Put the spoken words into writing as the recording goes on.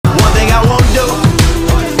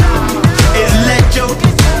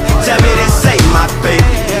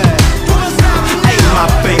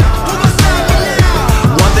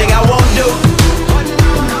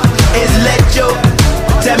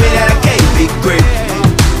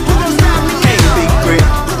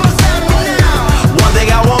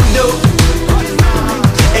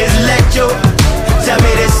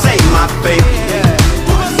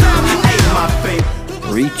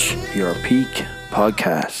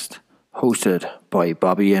hosted by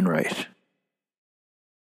Bobby Enright.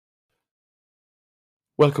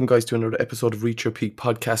 Welcome, guys, to another episode of Reach Your Peak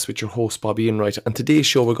podcast with your host, Bobby Enright. On today's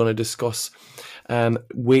show, we're going to discuss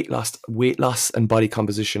weight loss and body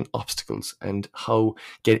composition obstacles, and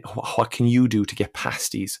what can you do to get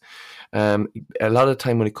past these. A lot of the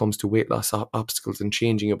time when it comes to weight loss obstacles and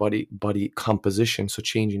changing your body composition, so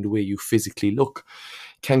changing the way you physically look,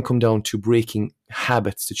 can come down to breaking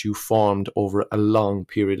habits that you formed over a long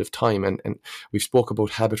period of time. And we've spoke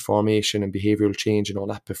about habit formation and behavioral change and all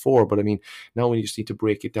that before, but I mean, now we just need to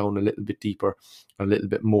break it down a little bit deeper, a little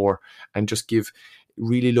bit more, and just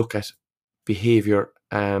really look at behavior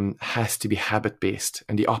has to be habit-based,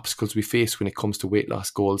 and the obstacles we face when it comes to weight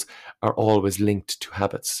loss goals are always linked to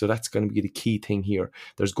habits. So that's going to be the key thing here.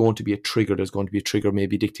 There's going to be a trigger. There's going to be a trigger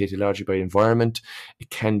maybe dictated largely by environment. It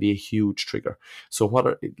can be a huge trigger. So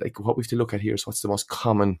what we have to look at here is what's the most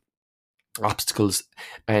common obstacles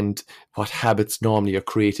and what habits normally are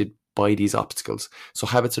created by these obstacles. So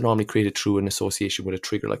habits are normally created through an association with a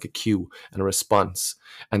trigger, like a cue and a response,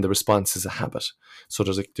 and the response is a habit. So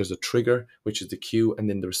there's a trigger, which is the cue, and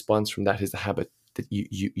then the response from that is the habit that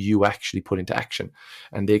you actually put into action.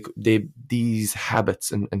 And these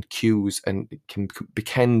habits and cues and can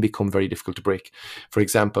become very difficult to break. For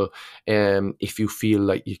example, if you feel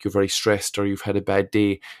like you're very stressed or you've had a bad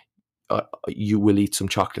day, you will eat some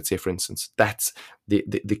chocolate, say, for instance. That's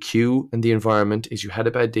the cue and the environment is you had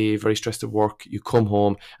a bad day, very stressed at work, you come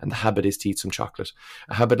home, and the habit is to eat some chocolate.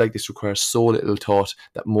 A habit like this requires so little thought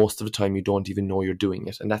that most of the time you don't even know you're doing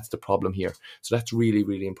it, and that's the problem here. So that's really,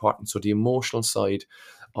 really important. So the emotional side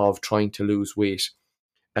of trying to lose weight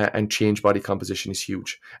and change body composition is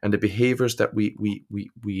huge, and the behaviors that we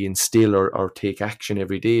instill or take action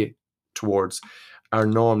every day towards are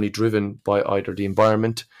normally driven by either the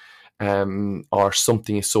environment, or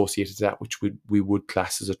something associated to that, which we would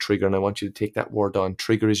class as a trigger. And I want you to take that word on.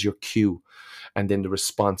 Trigger is your cue, and then the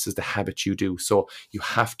response is the habit you do. So you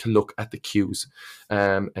have to look at the cues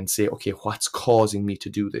and say, okay, what's causing me to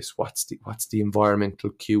do this? What's the environmental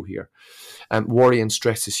cue here? Worry and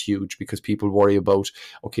stress is huge, because people worry about,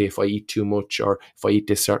 okay, if I eat too much, or if I eat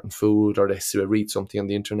this certain food, or they read something on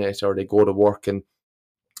the internet, or they go to work and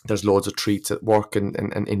there's loads of treats at work, and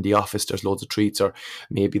in the office there's loads of treats, or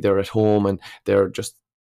maybe they're at home and they're just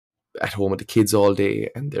at home with the kids all day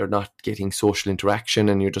and they're not getting social interaction,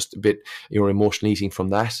 and you're emotionally eating from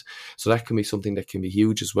that. So that can be something that can be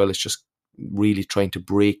huge, as well as just really trying to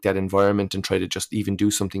break that environment and try to just even do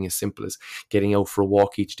something as simple as getting out for a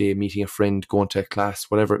walk each day, meeting a friend, going to a class,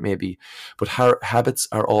 whatever it may be. But habits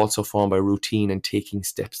are also formed by routine and taking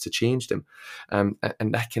steps to change them, and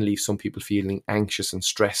that can leave some people feeling anxious and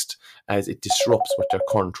stressed, as it disrupts what their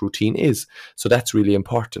current routine is. So that's really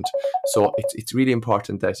important. So it's really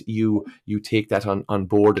important that you take that on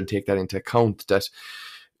board and take that into account, that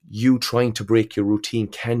you trying to break your routine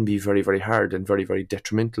can be very, very hard and very, very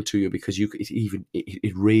detrimental to you, because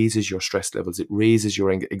it raises your stress levels, it raises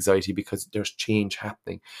your anxiety, because there's change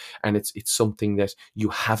happening, and it's something that you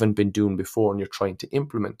haven't been doing before and you're trying to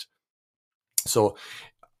implement. So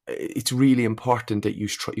it's really important that you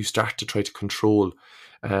start to try to control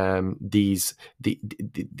these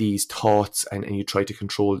thoughts, and you try to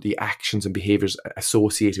control the actions and behaviors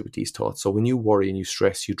associated with these thoughts. So when you worry and you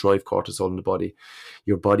stress, you drive cortisol in the body.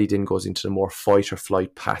 Your body then goes into the more fight or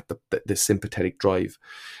flight path, the sympathetic drive.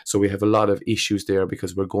 So we have a lot of issues there,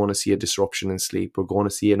 because we're going to see a disruption in sleep. We're going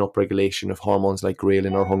to see an upregulation of hormones like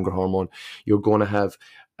ghrelin or hunger hormone. You're going to have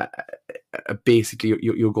basically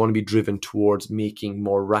you're going to be driven towards making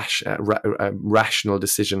more rational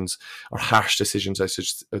decisions, or harsh decisions, I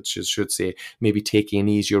should say, maybe taking an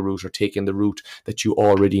easier route or taking the route that you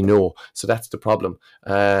already know. So that's the problem,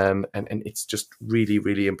 and it's just really,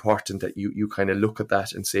 really important that you kind of look at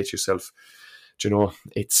that and say to yourself,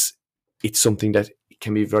 it's something that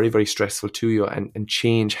can be very, very stressful to you, and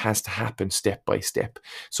change has to happen step by step.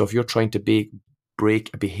 So if you're trying to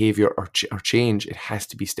break a behavior or change, it has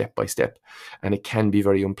to be step by step, and it can be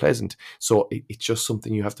very unpleasant. So it's just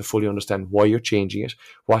something you have to fully understand why you're changing it,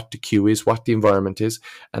 what the cue is, what the environment is,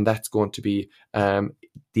 and that's going to be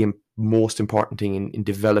the most important thing in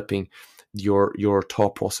developing your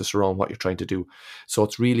thought process around what you're trying to do. So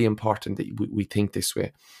it's really important that we think this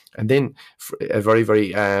way. And then a very,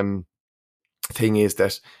 very thing is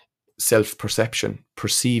that self-perception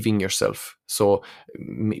perceiving yourself. So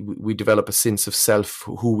we develop a sense of self,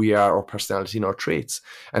 who we are, our personality and our traits.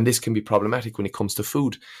 And this can be problematic when it comes to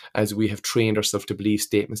food, as we have trained ourselves to believe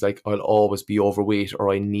statements like, I'll always be overweight, or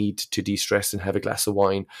I need to de-stress and have a glass of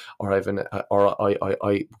wine, or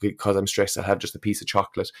I because I'm stressed, I'll have just a piece of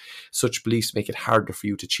chocolate. Such beliefs make it harder for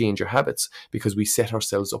you to change your habits, because we set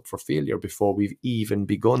ourselves up for failure before we've even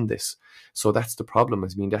begun this. So that's the problem. I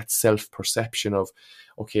mean, that self-perception of,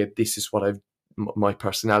 okay, this is what my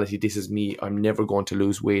personality, this is me, I'm never going to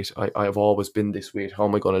lose weight, I've always been this weight, how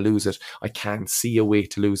am I going to lose it? I can't see a way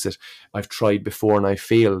to lose it, I've tried before and I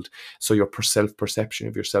failed. So your self-perception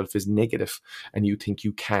of yourself is negative, and you think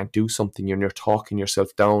you can't do something, and you're talking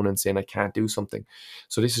yourself down and saying, I can't do something.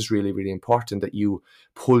 So this is really, really important, that you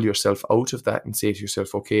pull yourself out of that and say to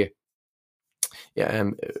yourself, okay,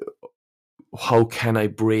 how can I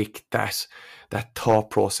break that thought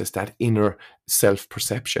process, that inner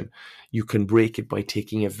self-perception? You can break it by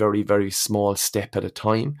taking a very, very small step at a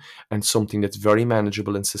time, and something that's very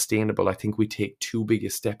manageable and sustainable. I think we take too big a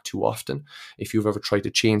step too often. If you've ever tried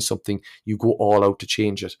to change something, you go all out to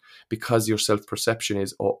change it, because your self-perception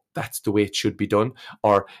is, oh, that's the way it should be done,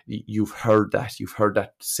 or you've heard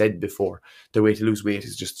that said before. The way to lose weight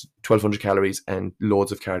is just 1,200 calories and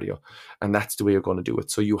loads of cardio, and that's the way you're going to do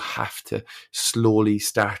it. So you have to slowly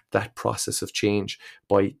start that process of change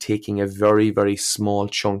by taking a very, very small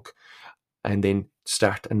chunk, and then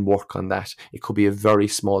start and work on that. It could be a very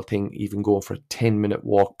small thing, even going for a 10-minute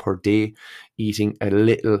walk per day, eating a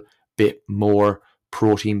little bit more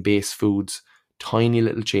protein-based foods, tiny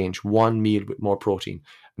little change, one meal with more protein.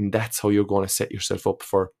 And that's how you're going to set yourself up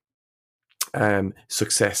for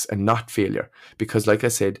success and not failure. Because like I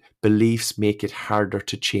said, beliefs make it harder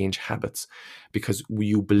to change habits, because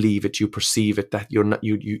you believe it, you perceive it, that you're not,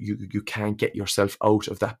 you can't get yourself out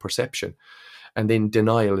of that perception. And then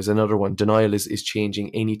denial is another one. Denial is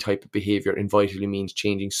changing any type of behavior, and vitally means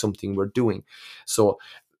changing something we're doing. So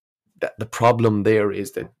the problem there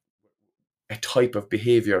is that a type of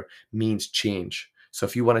behavior means change. So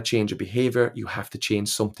if you want to change a behavior, you have to change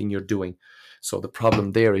something you're doing. So the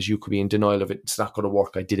problem there is you could be in denial of it. It's not going to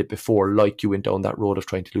work. I did it before, like you went down that road of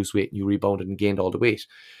trying to lose weight and you rebounded and gained all the weight.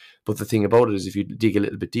 But the thing about it is, if you dig a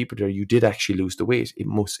little bit deeper there, you did actually lose the weight.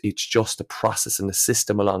 It's just a process and a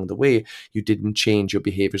system along the way. You didn't change your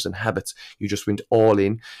behaviors and habits. You just went all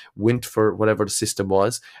in, went for whatever the system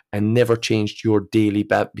was, and never changed your daily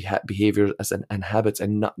behaviors and habits,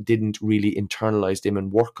 and didn't really internalize them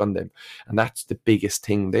and work on them. And that's the biggest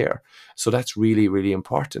thing there. So that's really, really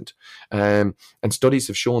important. And studies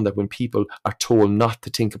have shown that when people are told not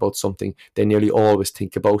to think about something, they nearly always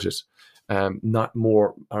think about it. Not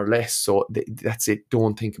more or less. So that's it.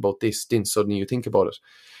 Don't think about this. Then suddenly you think about it.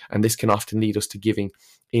 And this can often lead us to giving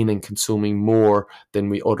in and consuming more than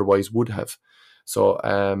we otherwise would have. So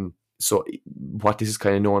what this is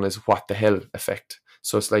kind of known as what the hell effect.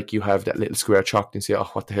 So it's like you have that little square of chocolate and say, oh,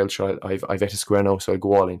 what the hell, sure, I've ate a square now, so I'll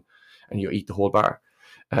go all in. And you eat the whole bar.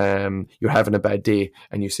 You're having a bad day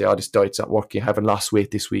and you say, oh, this diet's not working. I haven't lost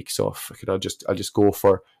weight this week, so I'll just go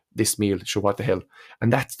for this meal, sure, what the hell.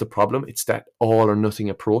 And that's the problem. It's that all or nothing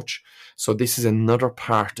approach. So this is another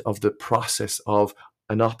part of the process of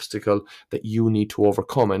an obstacle that you need to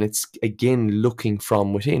overcome. And it's, again, looking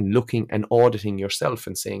from within, looking and auditing yourself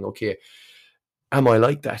and saying, okay, am I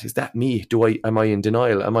like that? Is that me? Am I in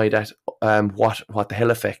denial? Am I that what the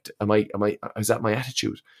hell effect? Is that my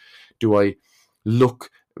attitude? Do I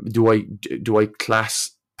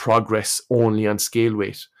class progress only on scale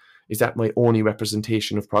weight? Is that my only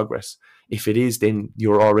representation of progress? If it is, then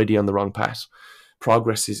you're already on the wrong path.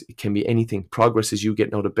 Progress it can be anything. Progress is you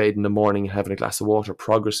getting out of bed in the morning and having a glass of water.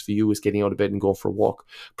 Progress for you is getting out of bed and going for a walk.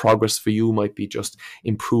 Progress for you might be just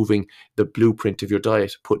improving the blueprint of your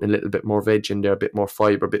diet, putting a little bit more veg in there, a bit more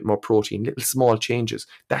fiber, a bit more protein, little small changes.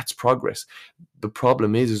 That's progress. The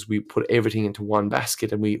problem is we put everything into one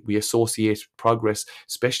basket and we associate progress,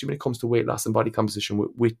 especially when it comes to weight loss and body composition,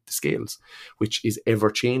 with the scales, which is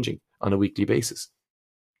ever changing on a weekly basis.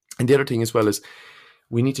 And the other thing as well is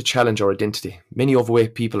we need to challenge our identity. Many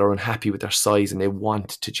overweight people are unhappy with their size and they want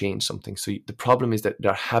to change something. So the problem is that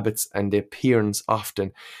their habits and their appearance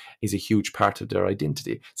often is a huge part of their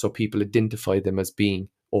identity. So people identify them as being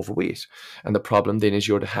overweight. And the problem then is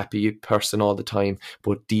you're the happy person all the time,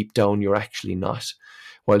 but deep down you're actually not.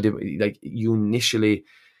 While you initially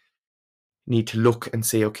need to look and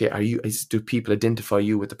say, okay, do people identify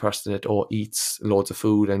you with the person that eats loads of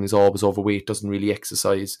food and is always overweight, doesn't really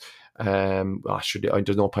exercise?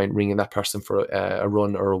 There's no point ringing that person for a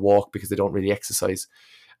run or a walk because they don't really exercise.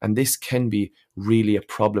 And this can be really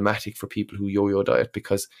problematic for people who yo-yo diet,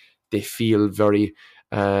 because they feel very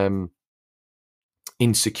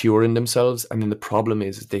insecure in themselves. And then the problem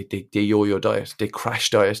is they yo-yo diet, they crash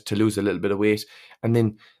diet to lose a little bit of weight, and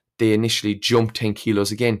then they initially jump 10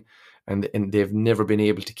 kilos again, and they've never been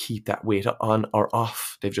able to keep that weight on or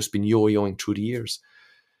off. They've just been yo-yoing through the years.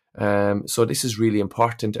 So this is really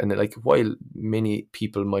important. And like, while many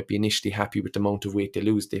people might be initially happy with the amount of weight they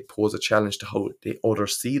lose, they pose a challenge to how the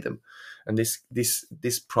others see them. And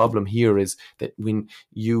this problem here is that when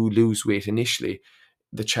you lose weight initially,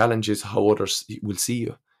 the challenge is how others will see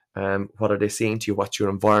you. What are they saying to you? What's your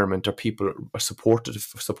environment? Are people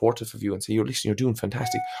supportive of you and say, listen, you're doing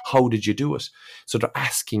fantastic. How did you do it? So they're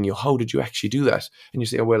asking you, how did you actually do that? And you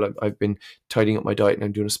say, oh, well, I've been tidying up my diet and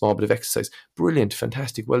I'm doing a small bit of exercise. Brilliant,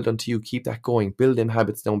 fantastic. Well done to you. Keep that going. Build them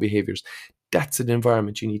habits, down behaviors. That's an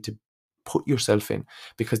environment you need to put yourself in,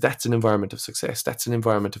 because that's an environment of success. That's an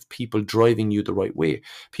environment of people driving you the right way.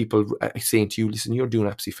 People saying to you, listen, you're doing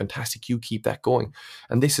absolutely fantastic. You keep that going.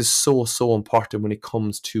 And this is so, so important when it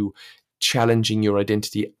comes to challenging your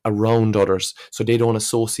identity around others, so they don't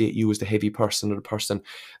associate you as the heavy person or the person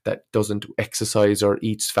that doesn't exercise or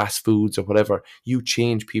eats fast foods or whatever. You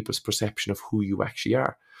change people's perception of who you actually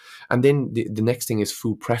are. And then the next thing is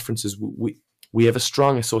food preferences. We have a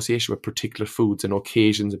strong association with particular foods and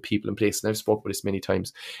occasions and people and places. And I've spoken about this many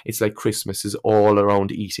times. It's like Christmas is all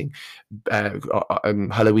around eating.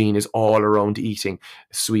 Halloween is all around eating.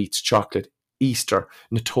 Sweets, chocolate. Easter,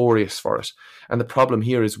 notorious for it. And the problem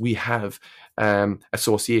here is we have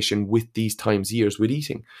association with these times years with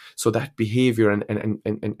eating. So that behavior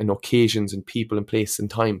and occasions and people and place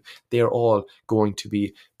and time, they're all going to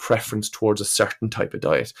be preference towards a certain type of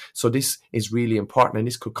diet. So this is really important, and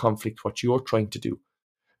this could conflict what you're trying to do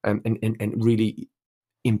and really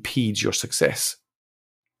impedes your success.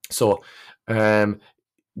 So the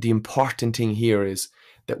important thing here is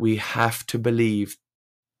that we have to believe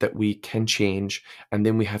that we can change, and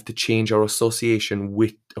then we have to change our association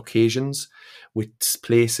with occasions, with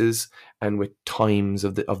places, and with times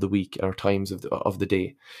of the week or times of the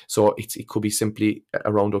day. So it could be simply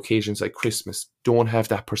around occasions like Christmas. Don't have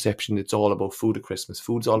that perception it's all about food at Christmas.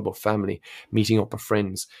 Food's all about family, meeting up with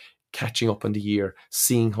friends, catching up on the year,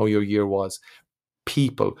 seeing how your year was.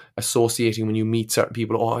 People associating when you meet certain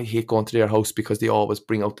people, oh, I hate going to their house because they always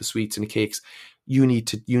bring out the sweets and the cakes. You need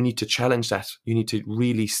to challenge that. You need to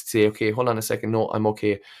really say, okay, hold on a second. No, I'm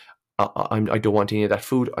okay. I don't want any of that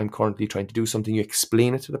food. I'm currently trying to do something. You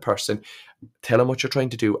explain it to the person, tell them what you're trying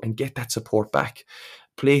to do, and get that support back.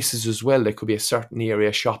 Places as well. There could be a certain area,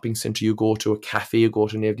 a shopping centre you go to, a cafe you go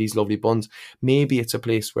to, and they have these lovely buns. Maybe it's a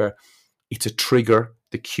place where it's a trigger.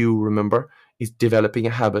 The cue, remember, is developing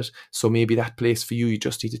a habit. So maybe that place for you, you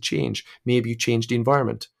just need to change. Maybe you change the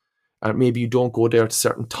environment. Maybe you don't go there at a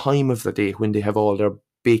certain time of the day when they have all their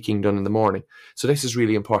baking done in the morning. So this is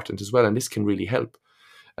really important as well, and this can really help.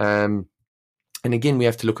 And again, we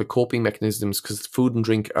have to look at coping mechanisms, because food and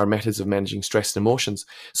drink are methods of managing stress and emotions.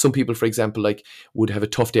 Some people, for example, would have a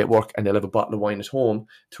tough day at work and they'll have a bottle of wine at home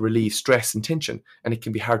to relieve stress and tension. And it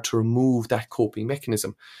can be hard to remove that coping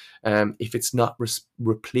mechanism if it's not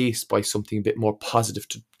replaced by something a bit more positive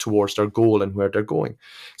towards their goal and where they're going.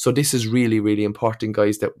 So this is really, really important,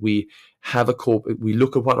 guys, that we have we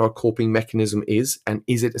look at what our coping mechanism is, and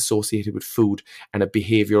is it associated with food and a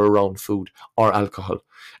behavior around food or alcohol?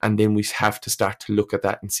 And then we have to start to look at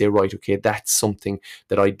that and say, right, okay, that's something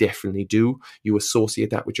that I definitely do. You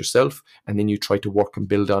associate that with yourself, and then you try to work and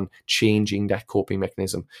build on changing that coping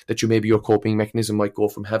mechanism. That maybe your coping mechanism might go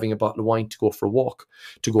from having a bottle of wine to go for a walk,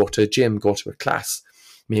 to go to a gym, go to a class,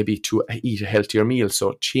 maybe to eat a healthier meal.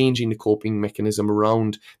 So changing the coping mechanism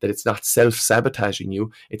around that, it's not self-sabotaging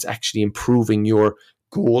you, it's actually improving your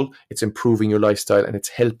goal, it's improving your lifestyle, and it's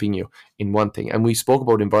helping you in one thing. And we spoke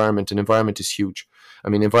about environment, and environment is huge. I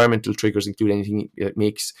mean, environmental triggers include anything that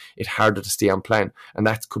makes it harder to stay on plan. And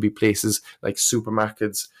that could be places like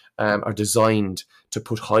supermarkets are designed to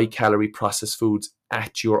put high calorie processed foods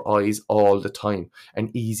at your eyes all the time, an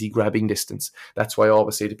easy grabbing distance. That's why I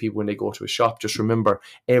always say to people when they go to a shop, just remember,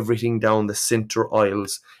 everything down the center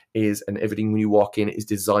aisles and everything when you walk in is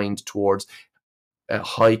designed towards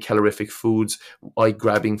high calorific foods,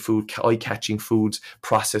 eye-grabbing food, eye-catching foods,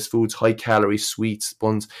 processed foods, high calorie sweets,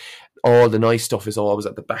 buns. All the nice stuff is always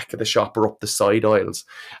at the back of the shop or up the side aisles.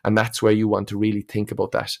 And that's where you want to really think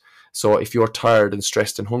about that. So if you're tired and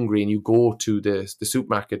stressed and hungry and you go to the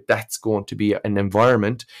supermarket, that's going to be an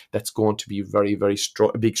environment that's going to be very, very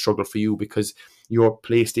a big struggle for you, because you're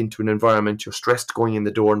placed into an environment, you're stressed going in the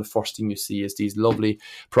door, and the first thing you see is these lovely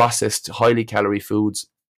processed, highly calorie foods,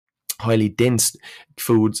 highly dense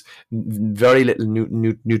foods, very little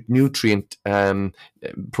nutrient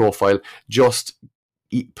profile, just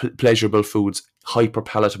eat pleasurable foods, hyper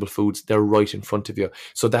palatable foods. They're right in front of you.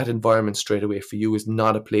 So that environment straight away for you is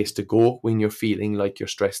not a place to go when you're feeling like you're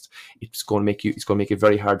stressed. It's going to make it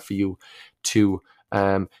very hard for you to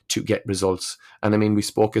get results. And I mean, we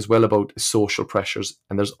spoke as well about social pressures,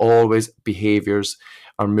 and there's always behaviors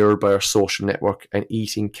are mirrored by our social network, and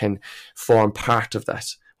eating can form part of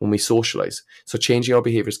that when we socialize. So changing our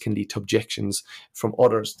behaviors can lead to objections from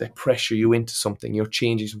others that pressure you into something. You're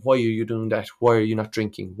changing. Why are you doing that? Why are you not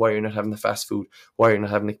drinking? Why are you not having the fast food? Why are you not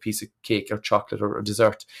having a piece of cake or chocolate or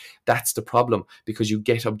dessert? That's the problem, because you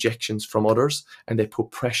get objections from others and they put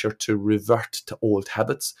pressure to revert to old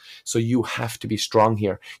habits. So you have to be strong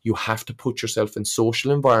here. You have to put yourself in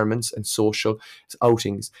social environments and social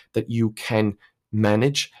outings that you can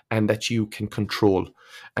manage and that you can control,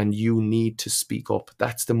 and you need to speak up.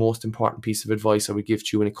 That's the most important piece of advice I would give to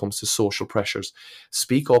you when it comes to social pressures.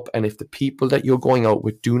 Speak up, and if the people that you're going out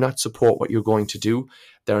with do not support what you're going to do,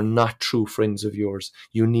 they're not true friends of yours.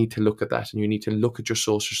 You need to look at that, and you need to look at your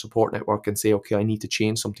social support network and say, okay, I need to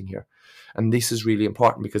change something here. And this is really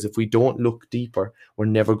important, because if we don't look deeper, we're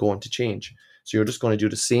never going to change. So you're just going to do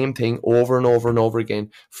the same thing over and over and over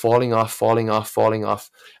again, falling off.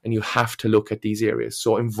 And you have to look at these areas.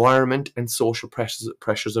 So environment and social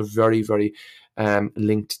pressures are very, very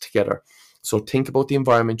linked together. So think about the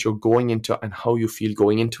environment you're going into and how you feel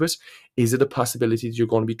going into it. Is it a possibility that you're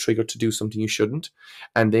going to be triggered to do something you shouldn't?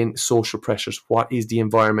 And then social pressures. What is the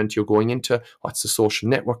environment you're going into? What's the social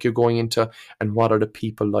network you're going into? And what are the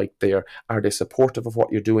people like there? Are they supportive of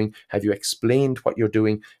what you're doing? Have you explained what you're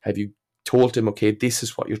doing? Have you told him, okay, this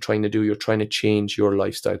is what you're trying to do. You're trying to change your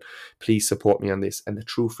lifestyle. Please support me on this. And the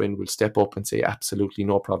true friend will step up and say, absolutely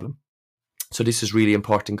no problem. So this is really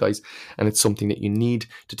important, guys. And it's something that you need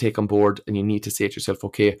to take on board, and you need to say to yourself,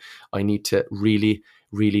 okay, I need to really,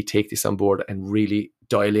 really take this on board and really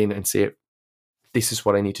dial in and say, this is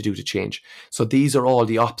what I need to do to change. So these are all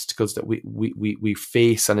the obstacles that we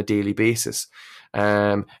face on a daily basis.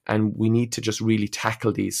 And we need to just really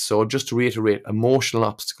tackle these. So just to reiterate, emotional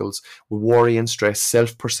obstacles, worry and stress,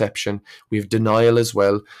 self-perception, we have denial as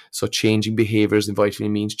well. So changing behaviors invariably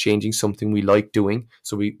means changing something we like doing.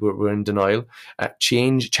 So we're in denial.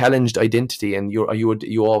 Challenged identity, and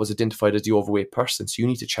you always identified as the overweight person. So you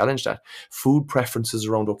need to challenge that. Food preferences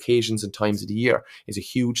around occasions and times of the year is a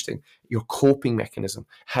huge thing. Your coping mechanism.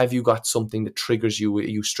 Have you got something that triggers you? Are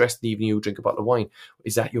you stressed in the evening, you drink a bottle of wine?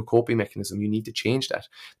 Is that your coping mechanism? You need to change that.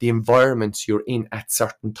 The environments you're in at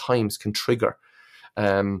certain times can trigger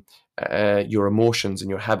your emotions and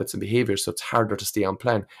your habits and behaviors, so it's harder to stay on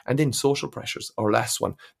plan. And then social pressures, our last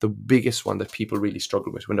one, the biggest one that people really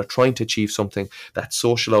struggle with when they're trying to achieve something, that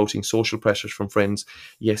social outing, social pressures from friends.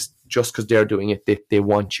 Yes, just because they're doing it, they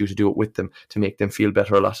want you to do it with them to make them feel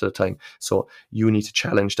better a lot of the time. So you need to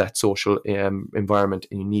challenge that social environment,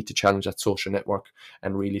 and you need to challenge that social network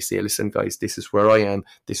and really say, listen guys, this is where I am,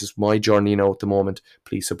 this is my journey now at the moment,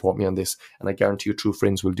 please support me on this. And I guarantee you true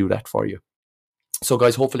friends will do that for you. So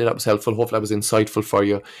guys, hopefully that was helpful. Hopefully that was insightful for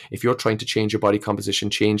you. If you're trying to change your body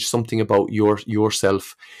composition, change something about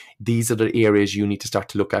yourself, these are the areas you need to start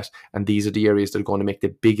to look at. And these are the areas that are going to make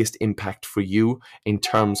the biggest impact for you in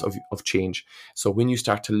terms of change. So when you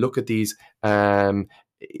start to look at these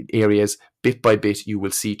areas bit by bit, you will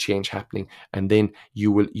see change happening, and then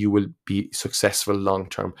you will be successful long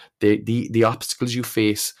term. The obstacles you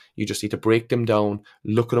face, you just need to break them down,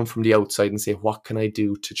 look at them from the outside and say, what can I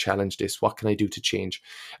do to challenge this? What can I do to change?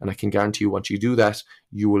 And I can guarantee you, once you do that,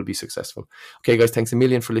 you will be successful. Okay guys, thanks a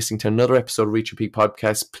million for listening to another episode of Reach Your Peak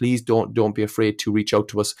Podcast. Please don't be afraid to reach out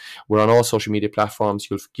to us. We're on all social media platforms.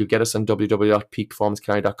 You'll get us on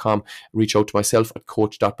www.peakperformancecanary.com. Reach out to myself at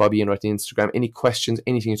coach.bobbyienright on Instagram. Any questions,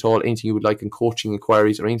 anything at all, anything you would like in coaching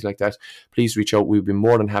inquiries or anything like that, please reach out. We'll be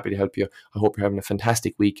more than happy to help you. I hope you're having a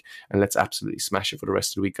fantastic week, and let's absolutely smash it for the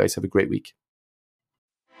rest of the week, guys. Have a great week.